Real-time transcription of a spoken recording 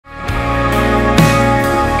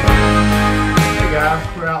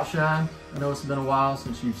Sunshine. I know it's been a while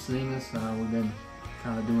since you've seen us. We've been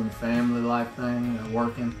kind of doing the family life thing,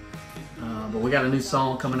 working. But we got a new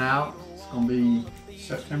song coming out. It's going to be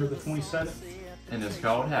September the 27th. And it's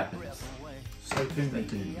called Happiness. Stay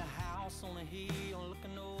tuned.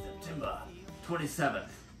 September 27th.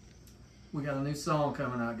 We got a new song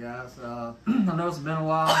coming out, guys. I know it's been a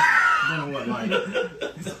while. It's been what, like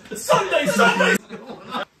Sunday.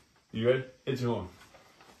 You ready? It's on.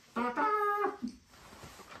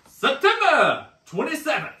 September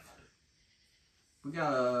 27th. We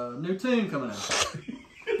got a new tune coming out.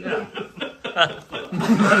 Yeah.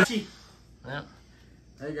 Yeah.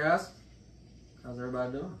 Hey guys, how's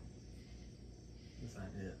everybody doing? This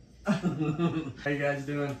ain't it. How you guys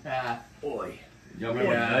doing? Boy. Y'all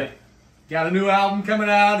got a new album coming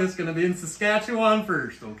out. It's gonna be in Saskatchewan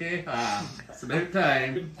first, okay? It's about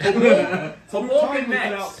time. So walking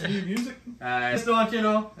next. New music. Just want you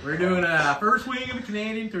know, we're doing first wing of the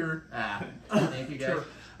Canadian tour. Thank you guys.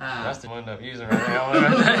 That's the one I'm using right now.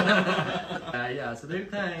 Yeah, it's a new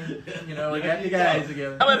thing. You know, we got you guys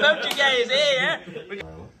together. How about you guys, eh?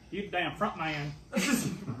 You damn front man.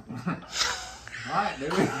 Alright, dude.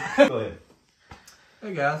 Go ahead.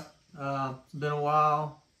 Hey guys, it's been a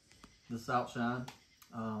while. This outshine.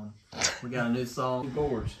 We got a new song.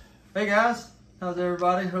 Boards. Hey guys, how's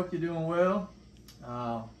everybody? Hope you're doing well.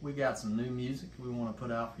 We got some new music we want to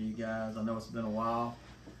put out for you guys. I know it's been a while.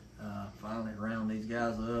 Finally round these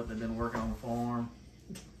guys up. They've been working on the farm,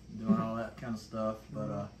 doing all that kind of stuff.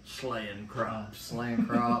 But Slaying crops. slaying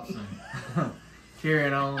crops and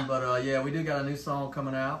carrying on. But yeah, we do got a new song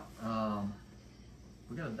coming out.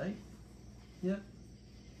 We got a date yet?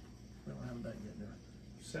 We don't have a date yet, do we?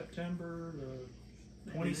 September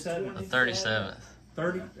the 27th. The 37th.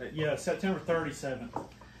 30. Yeah, September 37th.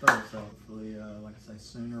 So hopefully, like I say,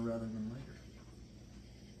 sooner rather than later.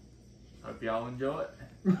 Hope y'all enjoy it.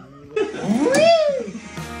 Could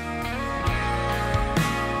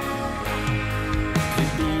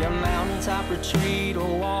be a mountaintop retreat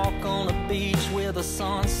or walk on a beach with a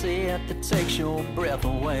sunset that takes your breath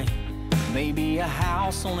away. Maybe a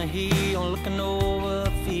house on a hill looking over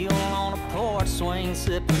a field on a porch swing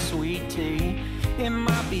sipping sweet tea. It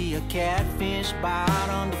might be a catfish bite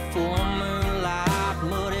under full